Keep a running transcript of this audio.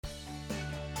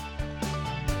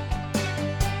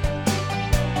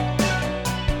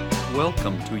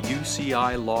Welcome to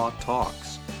UCI Law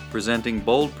Talks, presenting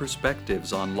bold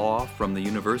perspectives on law from the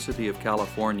University of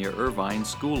California, Irvine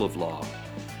School of Law.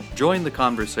 Join the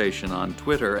conversation on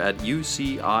Twitter at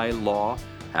UCI Law,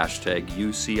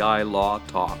 #UCI Law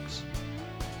Talks.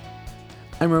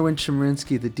 I'm Erwin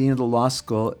Chemerinsky, the Dean of the Law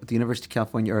School at the University of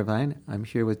California, Irvine. I'm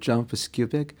here with Joan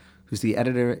Poskubik, who's the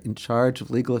editor in charge of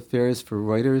legal affairs for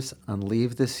Reuters, on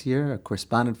leave this year, a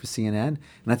correspondent for CNN,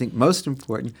 and I think most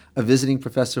important, a visiting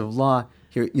professor of law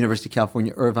here at University of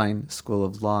California, Irvine School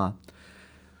of Law.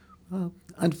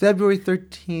 On February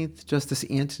 13th, Justice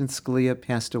Antonin Scalia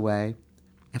passed away.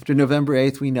 After November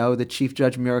 8th, we know that Chief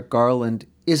Judge Merrick Garland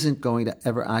isn't going to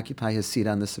ever occupy his seat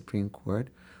on the Supreme Court.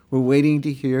 We're waiting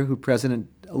to hear who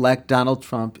President-elect Donald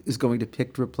Trump is going to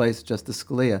pick to replace Justice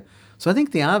Scalia. So I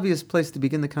think the obvious place to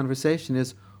begin the conversation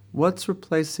is, what's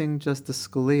replacing Justice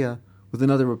Scalia with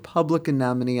another Republican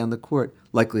nominee on the court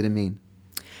likely to mean?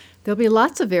 There'll be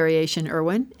lots of variation,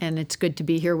 Erwin, and it's good to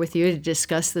be here with you to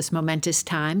discuss this momentous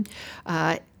time.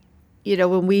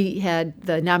 When we had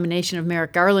the nomination of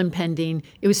Merrick Garland pending,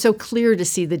 it was so clear to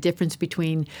see the difference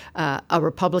between a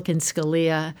Republican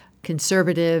Scalia,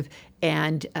 conservative,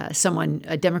 and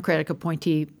a Democratic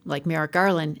appointee like Merrick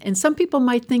Garland. And some people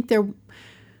might think there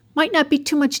might not be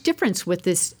too much difference with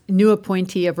this new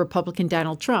appointee of Republican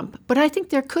Donald Trump. But I think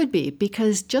there could be,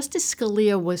 because Justice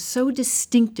Scalia was so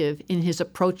distinctive in his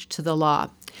approach to the law.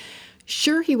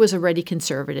 Sure, he was already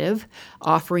conservative,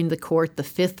 offering the court the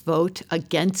fifth vote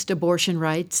against abortion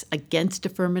rights, against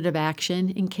affirmative action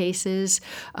in cases,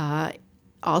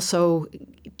 also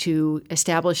to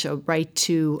establish a right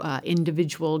to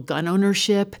individual gun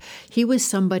ownership. He was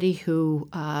somebody who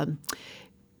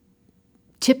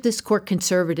tipped this court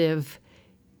conservative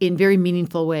in very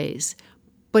meaningful ways.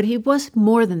 But he was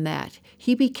more than that.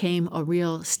 He became a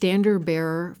real standard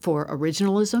bearer for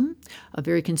originalism, a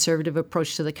very conservative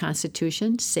approach to the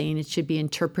Constitution, saying it should be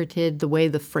interpreted the way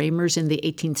the framers in the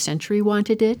 18th century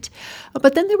wanted it.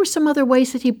 But then there were some other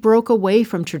ways that he broke away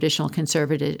from traditional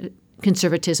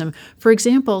conservatism. For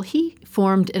example, he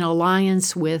formed an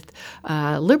alliance with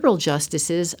liberal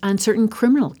justices on certain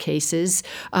criminal cases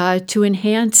to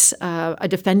enhance a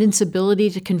defendant's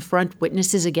ability to confront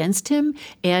witnesses against him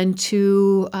and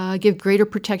to give greater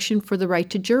protection for the right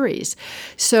to juries.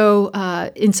 So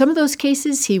in some of those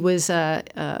cases, he was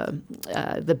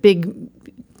the big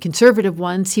conservative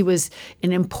ones. He was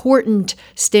an important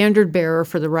standard bearer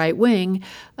for the right wing.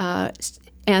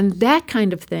 And that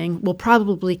kind of thing will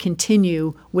probably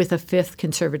continue with a fifth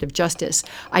conservative justice.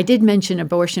 I did mention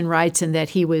abortion rights and that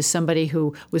he was somebody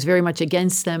who was very much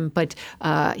against them, but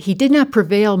he did not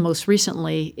prevail most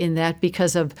recently in that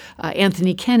because of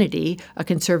Anthony Kennedy, a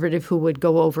conservative who would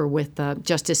go over with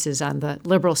justices on the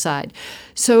liberal side.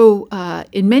 So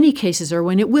in many cases,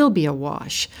 Erwin, it will be a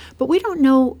wash. But we don't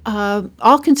know.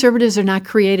 All conservatives are not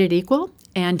created equal.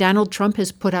 And Donald Trump has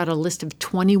put out a list of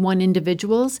 21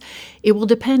 individuals. It will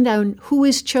depend on who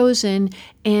is chosen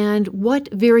and what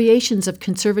variations of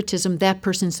conservatism that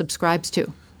person subscribes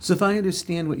to. So if I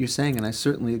understand what you're saying, and I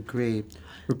certainly agree,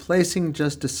 replacing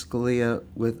Justice Scalia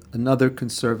with another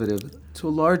conservative, to a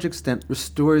large extent,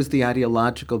 restores the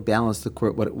ideological balance of the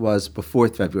court what it was before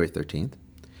February 13th.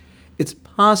 It's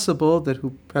possible that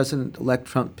who President-elect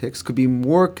Trump picks could be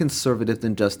more conservative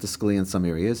than Justice Scalia in some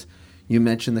areas. You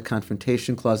mentioned the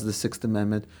Confrontation Clause of the Sixth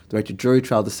Amendment, the right to jury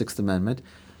trial of the Sixth Amendment.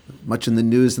 Much in the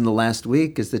news in the last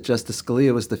week is that Justice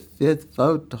Scalia was the fifth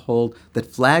vote to hold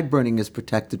that flag burning is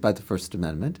protected by the First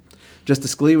Amendment.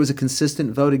 Justice Scalia was a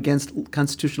consistent vote against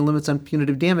constitutional limits on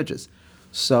punitive damages.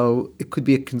 So it could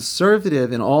be a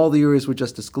conservative in all the areas where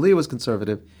Justice Scalia was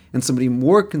conservative and somebody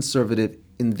more conservative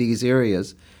in these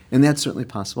areas. And that's certainly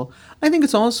possible. I think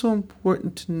it's also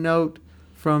important to note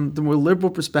from the more liberal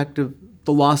perspective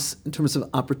the loss in terms of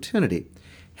opportunity.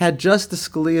 Had Justice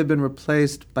Scalia been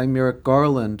replaced by Merrick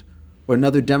Garland or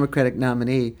another Democratic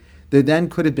nominee, there then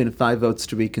could have been 5 votes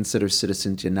to reconsider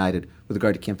Citizens United with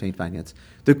regard to campaign finance.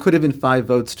 There could have been 5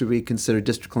 votes to reconsider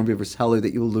District of Columbia versus Heller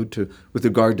that you allude to with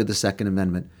regard to the Second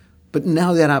Amendment. But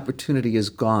now that opportunity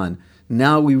is gone.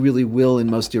 Now we really will,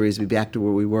 in most areas, be back to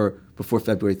where we were before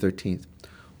February 13th.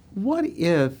 What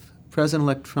if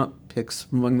President-elect Trump picks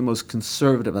among the most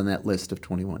conservative on that list of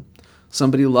 21?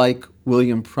 Somebody like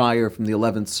William Pryor from the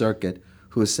 11th Circuit,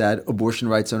 who has said abortion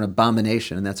rights are an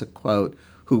abomination, and that's a quote,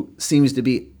 who seems to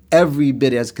be every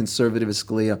bit as conservative as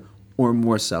Scalia, or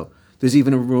more so. There's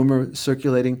even a rumor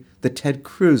circulating that Ted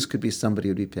Cruz could be somebody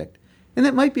who would be picked. And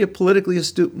that might be a politically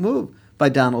astute move by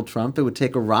Donald Trump. It would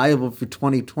take a rival for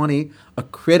 2020, a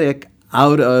critic,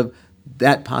 out of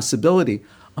that possibility.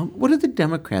 What do the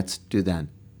Democrats do then?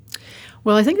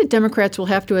 Well, I think the Democrats will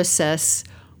have to assess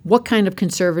what kind of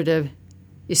conservative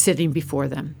is sitting before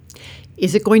them.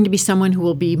 Is it going to be someone who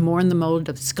will be more in the mode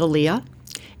of Scalia?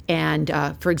 And,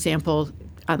 for example,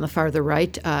 on the farther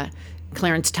right,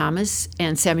 Clarence Thomas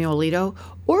and Samuel Alito?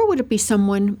 Or would it be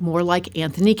someone more like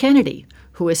Anthony Kennedy,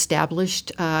 who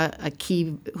established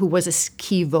who was a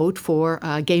key vote for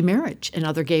gay marriage and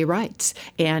other gay rights?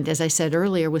 And as I said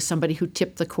earlier, was somebody who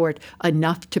tipped the court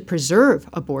enough to preserve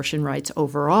abortion rights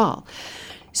overall.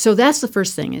 So that's the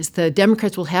first thing, is the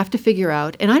Democrats will have to figure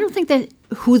out, and I don't think that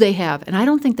who they have, and I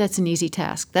don't think that's an easy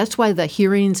task. That's why the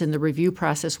hearings and the review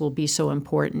process will be so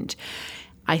important.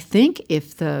 I think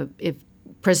if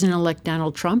President-elect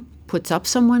Donald Trump puts up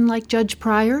someone like Judge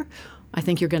Pryor, I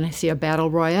think you're going to see a battle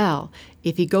royale.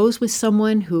 If he goes with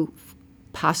someone who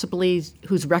possibly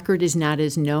whose record is not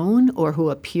as known or who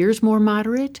appears more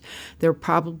moderate, there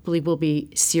probably will be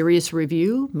serious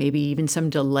review, maybe even some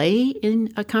delay in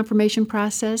a confirmation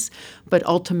process, but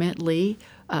ultimately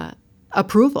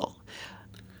approval.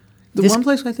 The one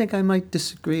place I think I might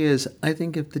disagree is I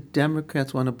think if the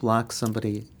Democrats want to block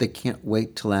somebody, they can't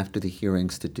wait till after the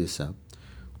hearings to do so.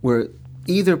 Where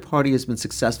either party has been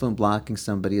successful in blocking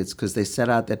somebody, it's because they set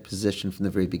out that position from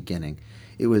the very beginning.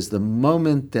 It was the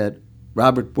moment that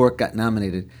Robert Bork got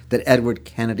nominated that Edward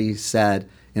Kennedy said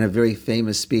in a very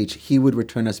famous speech he would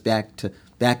return us back to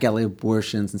back alley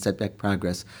abortions and set back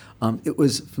progress. It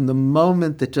was from the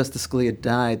moment that Justice Scalia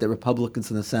died that Republicans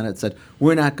in the Senate said,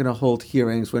 we're not going to hold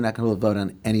hearings, we're not going to vote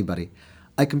on anybody.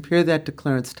 I compare that to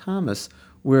Clarence Thomas,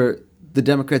 where the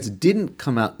Democrats didn't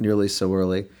come out nearly so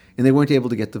early and they weren't able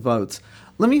to get the votes.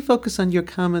 Let me focus on your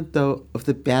comment, though, of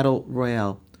the battle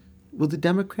royale. Will the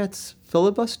Democrats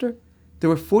filibuster? There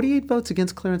were 48 votes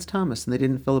against Clarence Thomas, and they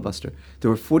didn't filibuster.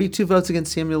 There were 42 votes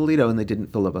against Samuel Alito, and they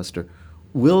didn't filibuster.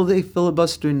 Will they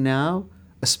filibuster now,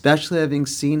 especially having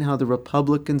seen how the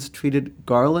Republicans treated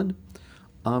Garland?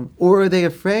 Or are they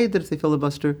afraid that if they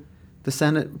filibuster, the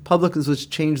Senate Republicans will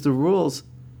change the rules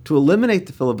to eliminate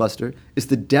the filibuster, as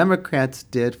the Democrats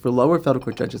did for lower federal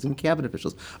court judges and cabinet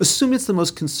officials? Assume it's the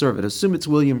most conservative. Assume it's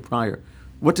William Pryor.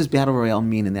 What does battle royale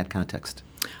mean in that context?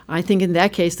 I think in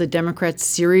that case, the Democrats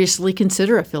seriously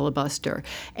consider a filibuster.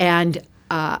 And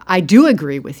I do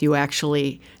agree with you,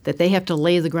 actually, that they have to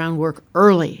lay the groundwork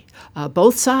early.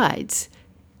 Both sides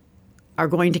are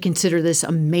going to consider this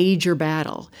a major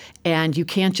battle, and you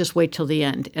can't just wait till the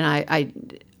end. And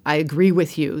I agree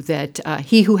with you that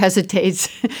he who hesitates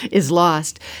is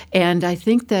lost. And I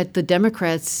think that the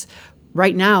Democrats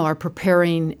right now are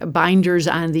preparing binders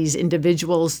on these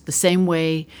individuals the same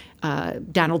way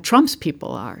Donald Trump's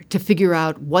people are, to figure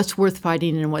out what's worth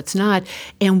fighting and what's not,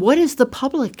 and what is the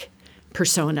public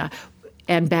persona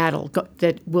and battle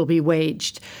that will be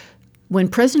waged. When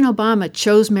President Obama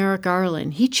chose Merrick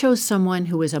Garland, he chose someone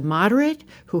who was a moderate,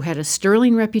 who had a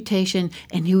sterling reputation,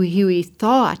 and who he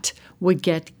thought would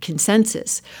get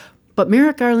consensus. But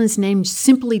Merrick Garland's name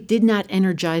simply did not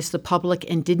energize the public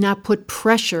and did not put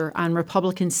pressure on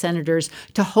Republican senators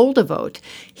to hold a vote.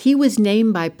 He was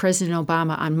named by President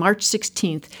Obama on March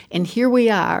 16th, and here we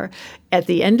are at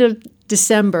the end of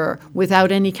December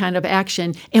without any kind of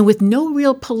action and with no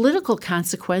real political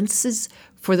consequences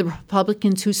for the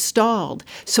Republicans who stalled.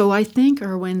 So I think,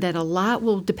 Erwin, that a lot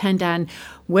will depend on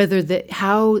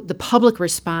how the public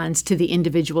responds to the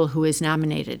individual who is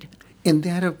nominated. And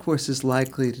that, of course, is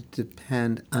likely to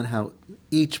depend on how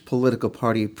each political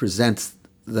party presents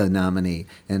the nominee.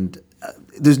 And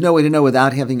there's no way to know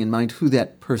without having in mind who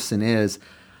that person is.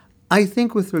 I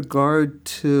think with regard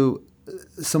to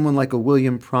someone like a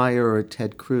William Pryor or a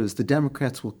Ted Cruz, the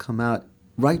Democrats will come out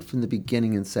right from the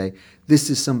beginning and say, this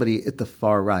is somebody at the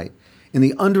far right. And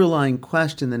the underlying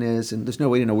question then is, and there's no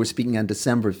way to know, we're speaking on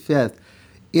December 5th,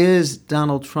 is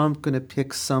Donald Trump going to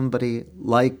pick somebody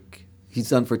like he's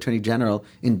done for Attorney General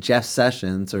in Jeff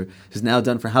Sessions, or has now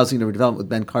done for Housing and Redevelopment with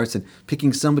Ben Carson,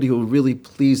 picking somebody who will really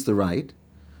please the right?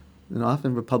 And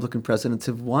often Republican presidents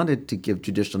have wanted to give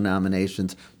judicial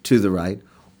nominations to the right.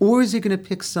 Or is he going to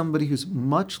pick somebody who's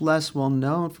much less well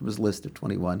known from his list of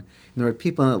 21? And there are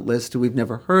people on that list who we've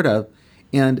never heard of,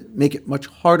 and make it much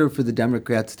harder for the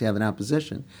Democrats to have an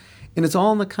opposition. And it's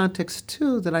all in the context,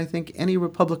 too, that I think any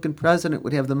Republican president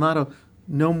would have the motto,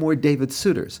 no more David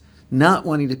Souters, not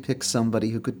wanting to pick somebody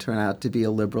who could turn out to be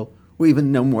a liberal, or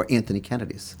even no more Anthony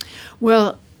Kennedys.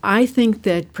 Well, I think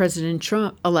that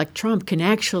President-elect Trump can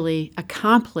actually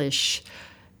accomplish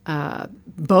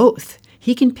both.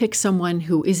 He can pick someone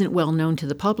who isn't well known to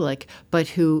the public, but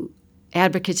who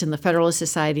advocates in the Federalist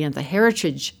Society and the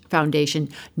Heritage Foundation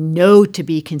know to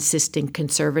be consistent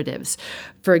conservatives.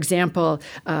 For example,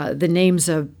 the names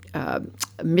of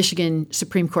Michigan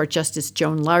Supreme Court Justice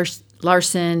Joan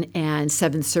Larson and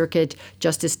Seventh Circuit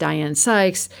Justice Diane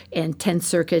Sykes and 10th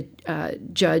Circuit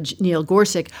Judge Neil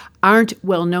Gorsuch aren't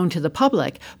well known to the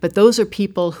public, but those are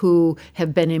people who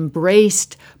have been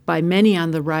embraced by many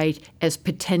on the right as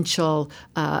potential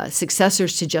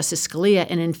successors to Justice Scalia.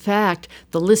 And in fact,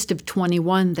 the list of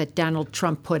 21 that Donald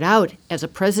Trump put out as a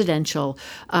presidential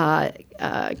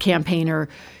campaigner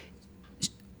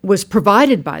was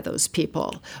provided by those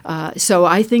people. So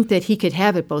I think that he could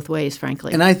have it both ways,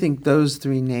 frankly. And I think those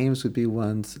three names would be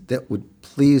ones that would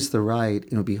please the right.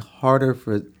 It would be harder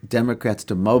for Democrats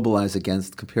to mobilize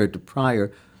against compared to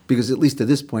prior, because at least at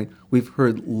this point, we've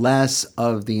heard less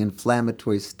of the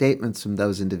inflammatory statements from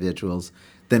those individuals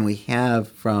than we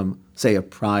have from, say, a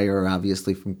Pryor, or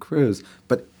obviously from Cruz.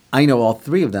 But I know all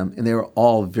three of them, and they were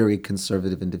all very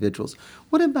conservative individuals.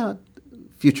 What about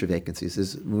future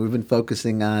vacancies? We've been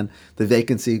focusing on the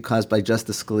vacancy caused by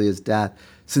Justice Scalia's death.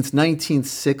 Since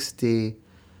 1960,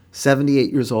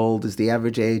 78 years old is the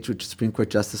average age which a Supreme Court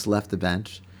justice left the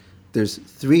bench. There's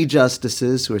 3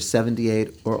 justices who are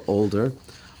 78 or older.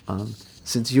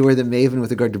 Since you were the maven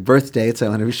with regard to birth dates, I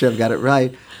want to be sure I've got it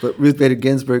right, but Ruth Bader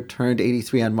Ginsburg turned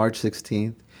 83 on March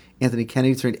 16th. Anthony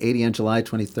Kennedy turned 80 on July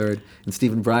 23rd, and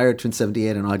Stephen Breyer turned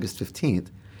 78 on August 15th.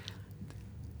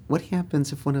 What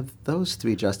happens if one of those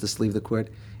 3 justices leave the court?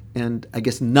 And I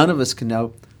guess none of us can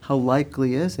know how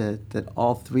likely is it that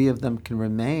all 3 of them can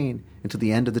remain until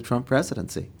the end of the Trump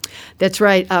presidency. That's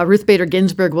right. Ruth Bader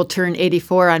Ginsburg will turn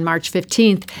 84 on March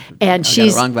 15th, and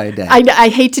she's got it wrong by a day. I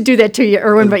hate to do that to you,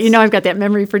 Erwin, but you know I've got that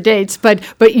memory for dates.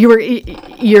 But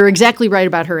you're exactly right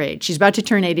about her age. She's about to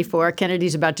turn 84.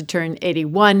 Kennedy's about to turn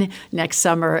 81 next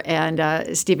summer,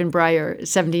 and Stephen Breyer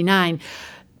 79.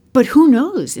 But who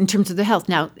knows in terms of the health?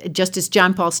 Now, Justice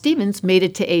John Paul Stevens made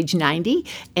it to age 90,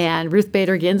 and Ruth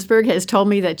Bader Ginsburg has told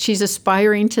me that she's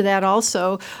aspiring to that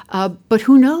also. But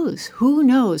who knows? Who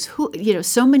knows?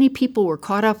 So many people were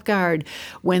caught off guard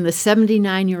when the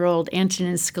 79-year-old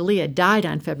Antonin Scalia died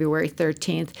on February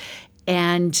 13th,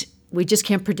 and we just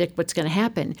can't predict what's going to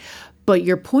happen. But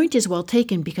your point is well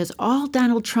taken, because all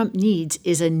Donald Trump needs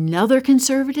is another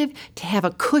conservative to have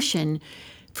a cushion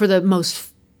for the most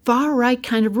far-right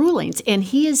kind of rulings. And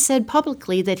he has said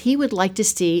publicly that he would like to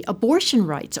see abortion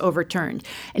rights overturned.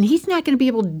 And he's not going to be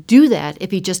able to do that if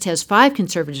he just has 5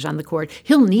 conservatives on the court.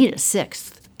 He'll need a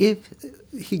 6th.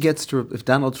 If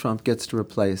Donald Trump gets to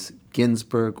replace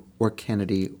Ginsburg or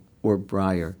Kennedy or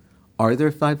Breyer, are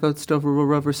there 5 votes to overrule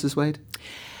Roe versus Wade?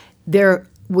 There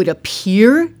would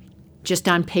appear, just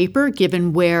on paper,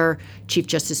 given where Chief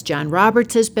Justice John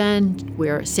Roberts has been,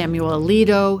 where Samuel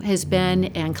Alito has been,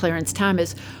 and Clarence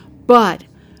Thomas. But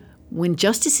when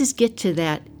justices get to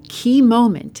that key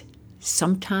moment,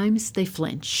 sometimes they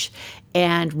flinch.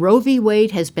 And Roe v.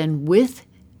 Wade has been with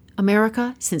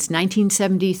America since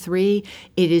 1973.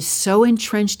 It is so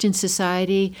entrenched in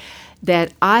society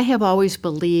that I have always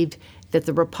believed that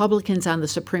the Republicans on the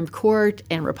Supreme Court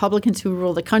and Republicans who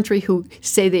rule the country who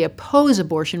say they oppose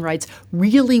abortion rights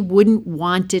really wouldn't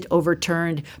want it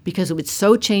overturned, because it would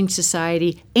so change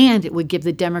society and it would give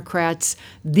the Democrats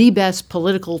the best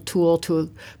political tool to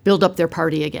build up their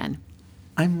party again.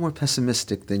 I'm more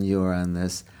pessimistic than you are on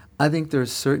this. I think there are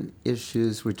certain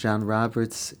issues where John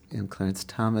Roberts and Clarence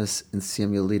Thomas and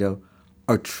Samuel Alito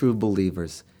are true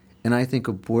believers. And I think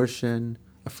abortion,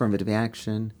 affirmative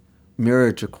action,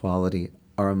 marriage equality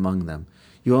are among them.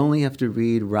 You only have to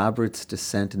read Roberts'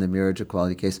 dissent in the marriage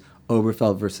equality case,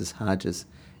 Oberfeld versus Hodges.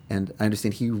 And I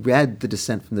understand he read the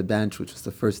dissent from the bench, which was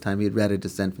the first time he had read a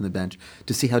dissent from the bench,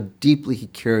 to see how deeply he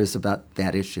cares about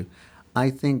that issue. I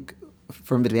think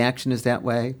affirmative action is that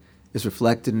way, is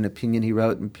reflected in an opinion he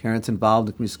wrote in Parents Involved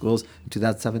in Community Schools in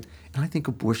 2007. And I think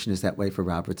abortion is that way for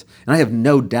Roberts. And I have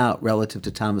no doubt relative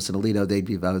to Thomas and Alito, they'd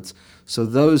be votes. So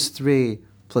those 3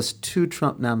 plus 2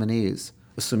 Trump nominees,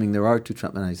 assuming there are 2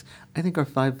 Trump nominees, I think are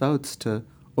 5 votes to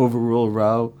overrule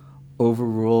Roe,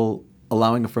 overrule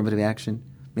allowing affirmative action,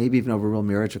 maybe even overrule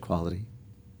marriage equality.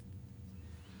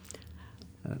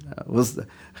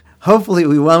 Hopefully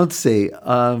we won't see.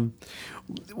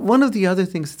 One of the other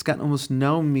things that's gotten almost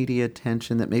no media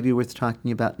attention that may be worth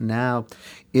talking about now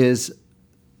is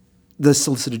the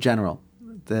Solicitor General.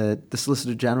 The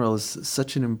Solicitor General is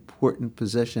such an important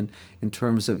position in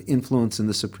terms of influence in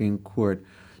the Supreme Court.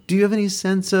 Do you have any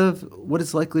sense of what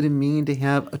it's likely to mean to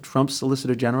have a Trump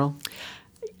Solicitor General?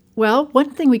 Well,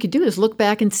 one thing we could do is look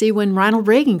back and see when Ronald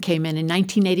Reagan came in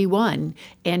 1981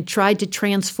 and tried to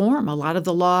transform a lot of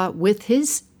the law with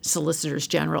his Solicitors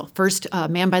General. First, a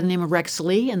man by the name of Rex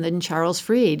Lee, and then Charles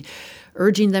Freed.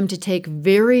 urging them to take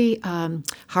very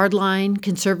hardline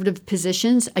conservative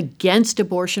positions against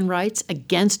abortion rights,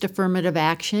 against affirmative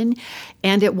action.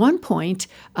 And at one point,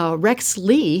 Rex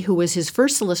Lee, who was his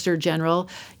first Solicitor General,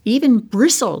 even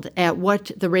bristled at what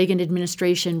the Reagan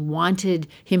administration wanted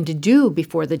him to do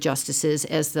before the justices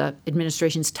as the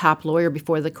administration's top lawyer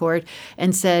before the court,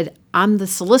 and said, I'm the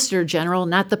Solicitor General,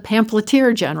 not the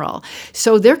Pamphleteer General.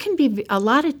 So there can be a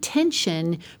lot of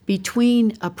tension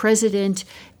between a president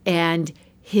and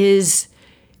his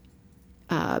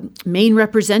main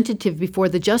representative before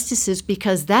the justices,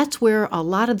 because that's where a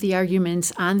lot of the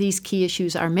arguments on these key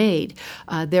issues are made.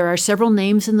 There are several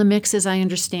names in the mix, as I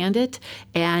understand it,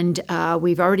 and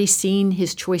we've already seen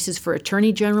his choices for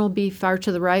Attorney General be far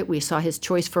to the right. We saw his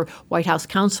choice for White House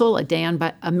counsel,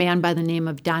 a man by the name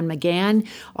of Don McGahn,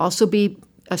 also be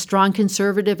a strong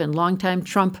conservative and longtime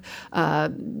Trump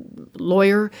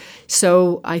lawyer.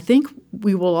 So I think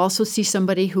we will also see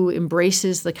somebody who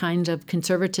embraces the kind of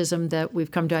conservatism that we've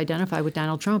come to identify with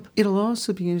Donald Trump. It'll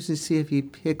also be interesting to see if he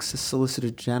picks a Solicitor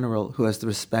General who has the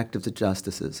respect of the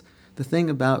justices. The thing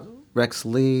about Rex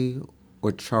Lee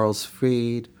or Charles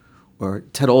Freed or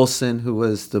Ted Olson, who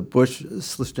was the Bush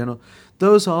Solicitor General,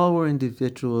 those all were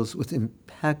individuals with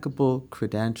impeccable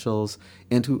credentials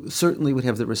and who certainly would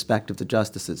have the respect of the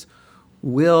justices.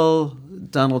 Will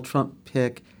Donald Trump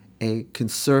pick a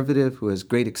conservative who has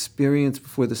great experience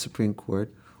before the Supreme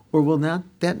Court, or will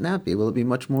that not be? Will it be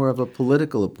much more of a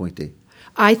political appointee?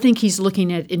 I think he's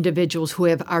looking at individuals who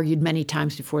have argued many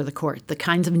times before the court. The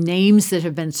kinds of names that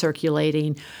have been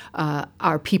circulating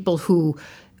are people who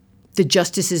the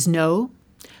justices know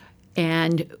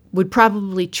and would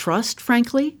probably trust,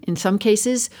 frankly, in some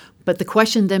cases. But the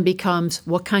question then becomes,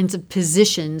 what kinds of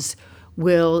positions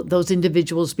will those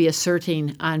individuals be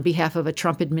asserting on behalf of a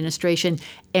Trump administration?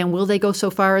 And will they go so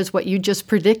far as what you just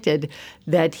predicted,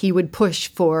 that he would push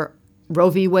for Roe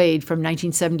v. Wade from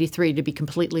 1973 to be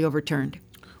completely overturned?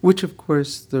 Which, of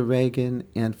course, the Reagan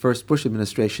and first Bush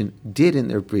administration did in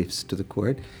their briefs to the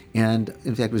court. And,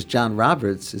 in fact, it was John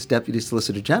Roberts, his Deputy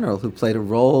Solicitor General, who played a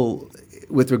role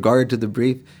with regard to the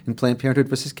brief in Planned Parenthood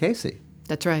versus Casey.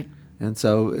 That's right. And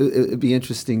so it'd be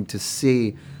interesting to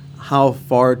see how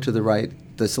far to the right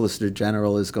the Solicitor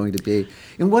General is going to be.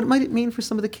 And what might it mean for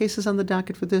some of the cases on the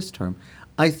docket for this term?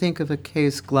 I think of a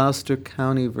case, Gloucester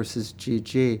County versus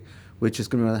GG, which is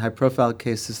going to be one of the high-profile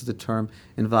cases of the term,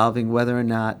 involving whether or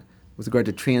not, with regard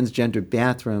to transgender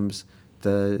bathrooms,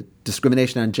 the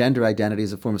discrimination on gender identity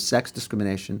is a form of sex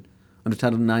discrimination under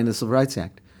Title IX of the Civil Rights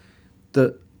Act.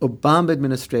 The Obama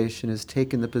administration has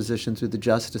taken the position through the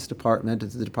Justice Department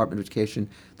and through the Department of Education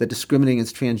that discriminating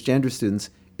against transgender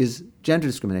students is gender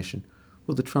discrimination.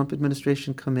 Will the Trump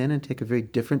administration come in and take a very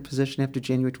different position after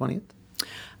January 20th?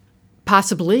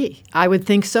 Possibly. I would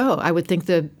think so. I would think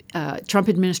the Trump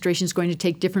administration is going to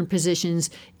take different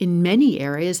positions in many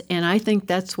areas, and I think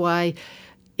that's why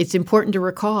it's important to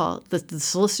recall that the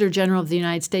Solicitor General of the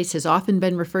United States has often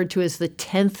been referred to as the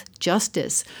 10th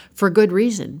Justice for good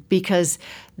reason, because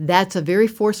that's a very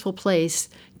forceful place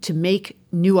to make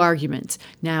new arguments.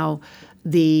 Now,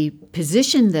 the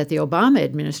position that the Obama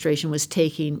administration was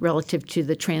taking relative to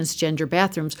the transgender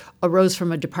bathrooms arose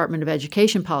from a Department of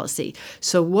Education policy.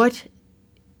 So what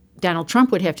Donald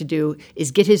Trump would have to do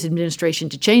is get his administration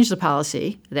to change the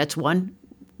policy. That's one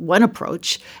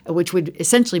approach, which would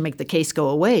essentially make the case go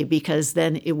away, because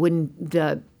then it wouldn't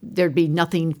there'd be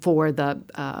nothing for the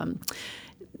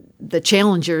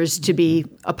challengers to be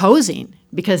opposing,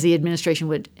 because the administration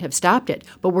would have stopped it.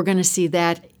 But we're going to see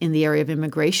that in the area of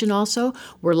immigration also.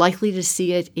 We're likely to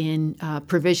see it in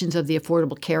provisions of the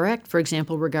Affordable Care Act, for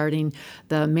example, regarding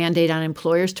the mandate on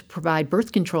employers to provide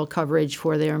birth control coverage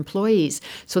for their employees.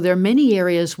 So there are many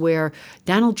areas where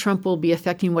Donald Trump will be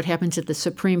affecting what happens at the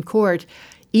Supreme Court,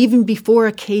 even before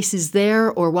a case is there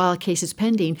or while a case is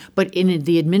pending, but in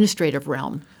the administrative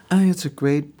realm. I think it's a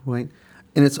great point.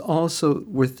 And it's also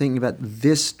worth thinking about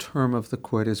this term of the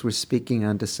court as we're speaking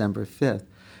on December 5th.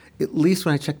 At least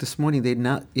when I checked this morning, they'd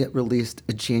not yet released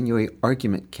a January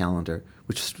argument calendar,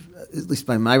 which, at least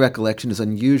by my recollection, is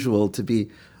unusual to be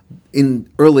in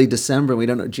early December. We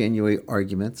don't know January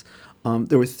arguments.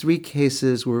 There were 3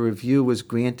 cases where review was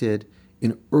granted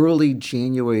in early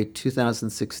January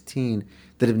 2016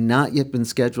 that have not yet been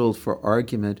scheduled for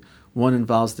argument. One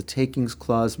involves the Takings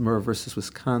Clause, Murr versus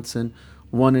Wisconsin.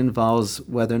 One involves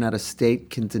whether or not a state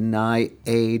can deny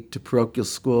aid to parochial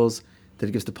schools that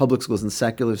it gives to public schools and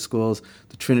secular schools,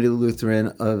 the Trinity Lutheran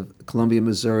of Columbia,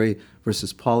 Missouri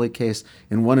versus Pauley case.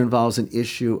 And one involves an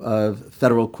issue of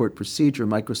federal court procedure,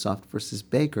 Microsoft versus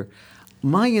Baker.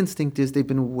 My instinct is they've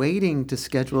been waiting to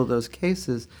schedule those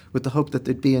cases with the hope that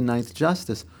there'd be a 9th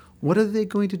justice. What are they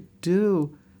going to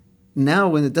do now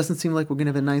when it doesn't seem like we're going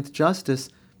to have a ninth justice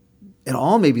at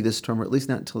all, maybe this term, or at least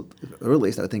not until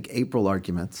earliest, I think, April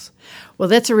arguments? Well,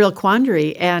 that's a real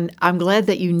quandary, and I'm glad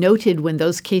that you noted when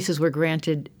those cases were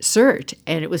granted cert,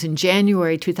 and it was in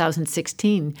January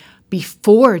 2016,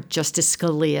 before Justice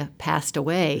Scalia passed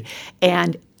away.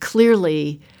 And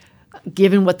clearly,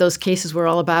 given what those cases were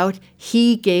all about,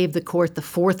 he gave the court the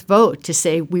fourth vote to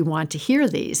say, we want to hear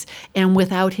these. And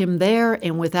without him there,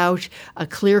 and without a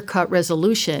clear-cut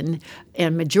resolution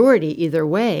and majority either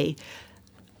way,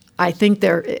 I think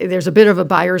there's a bit of a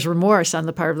buyer's remorse on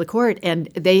the part of the court, and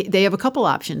they have a couple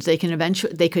options. They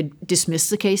could dismiss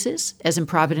the cases as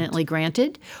improvidently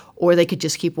granted, or they could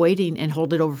just keep waiting and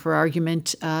hold it over for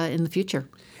argument in the future.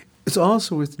 It's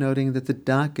also worth noting that the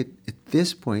docket at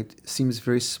this point seems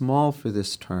very small for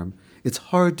this term. It's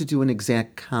hard to do an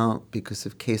exact count because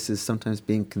of cases sometimes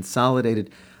being consolidated.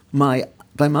 By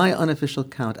my unofficial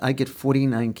count, I get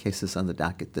 49 cases on the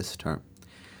docket this term.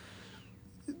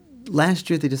 Last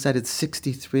year, they decided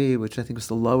 63, which I think was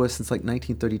the lowest since like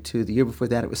 1932. The year before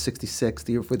that, it was 66.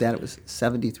 The year before that, it was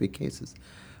 73 cases.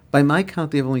 By my count,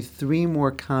 they have only 3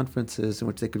 more conferences in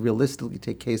which they could realistically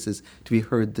take cases to be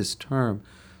heard this term.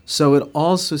 So it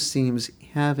also seems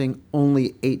having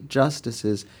only 8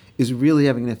 justices is really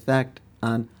having an effect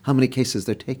on how many cases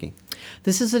they're taking.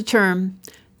 This is a term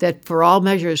that, for all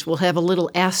measures, will have a little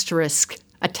asterisk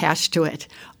attached to it.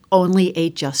 Only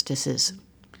 8 justices.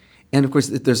 And, of course,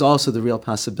 there's also the real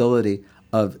possibility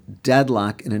of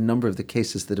deadlock in a number of the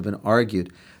cases that have been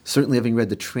argued. Certainly, having read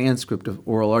the transcript of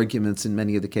oral arguments in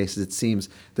many of the cases, it seems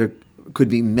there could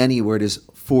be many where it is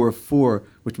 4-4,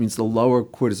 which means the lower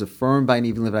court is affirmed by an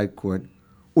evenly divided court,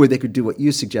 or they could do what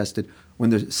you suggested, when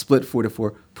they're split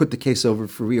 4-4, put the case over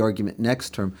for re-argument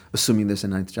next term, assuming there's a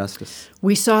ninth justice.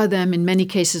 We saw them, in many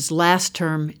cases last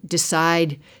term,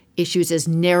 decide issues as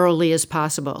narrowly as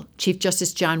possible. Chief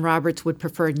Justice John Roberts would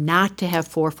prefer not to have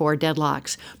 4-4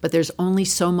 deadlocks, but there's only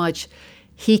so much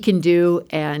he can do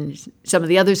and some of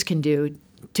the others can do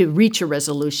to reach a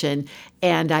resolution.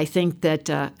 And I think that,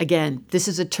 again, this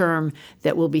is a term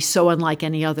that will be so unlike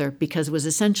any other because it was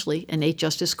essentially an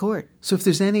 8-justice court. So if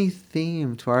there's any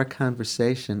theme to our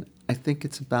conversation, I think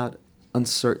it's about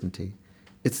uncertainty.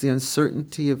 It's the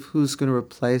uncertainty of who's going to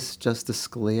replace Justice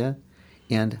Scalia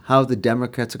and how the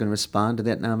Democrats are going to respond to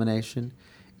that nomination.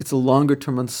 It's a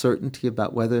longer-term uncertainty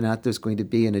about whether or not there's going to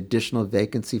be an additional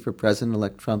vacancy for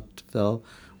President-elect Trump to fill.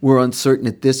 We're uncertain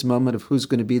at this moment of who's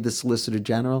going to be the Solicitor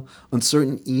General,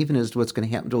 uncertain even as to what's going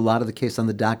to happen to a lot of the case on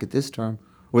the docket this term,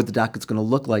 or what the docket's going to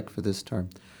look like for this term.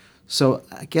 So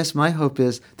I guess my hope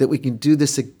is that we can do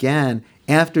this again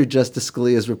after Justice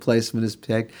Scalia's replacement is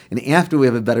picked and after we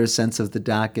have a better sense of the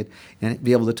docket and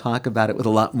be able to talk about it with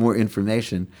a lot more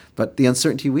information. But the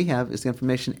uncertainty we have is the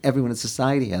information everyone in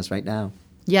society has right now.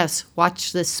 Yes,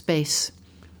 watch this space.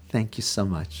 Thank you so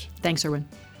much. Thanks, Erwin.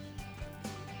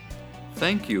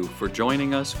 Thank you for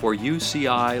joining us for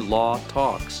UCI Law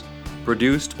Talks,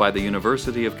 produced by the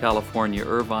University of California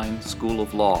Irvine School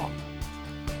of Law.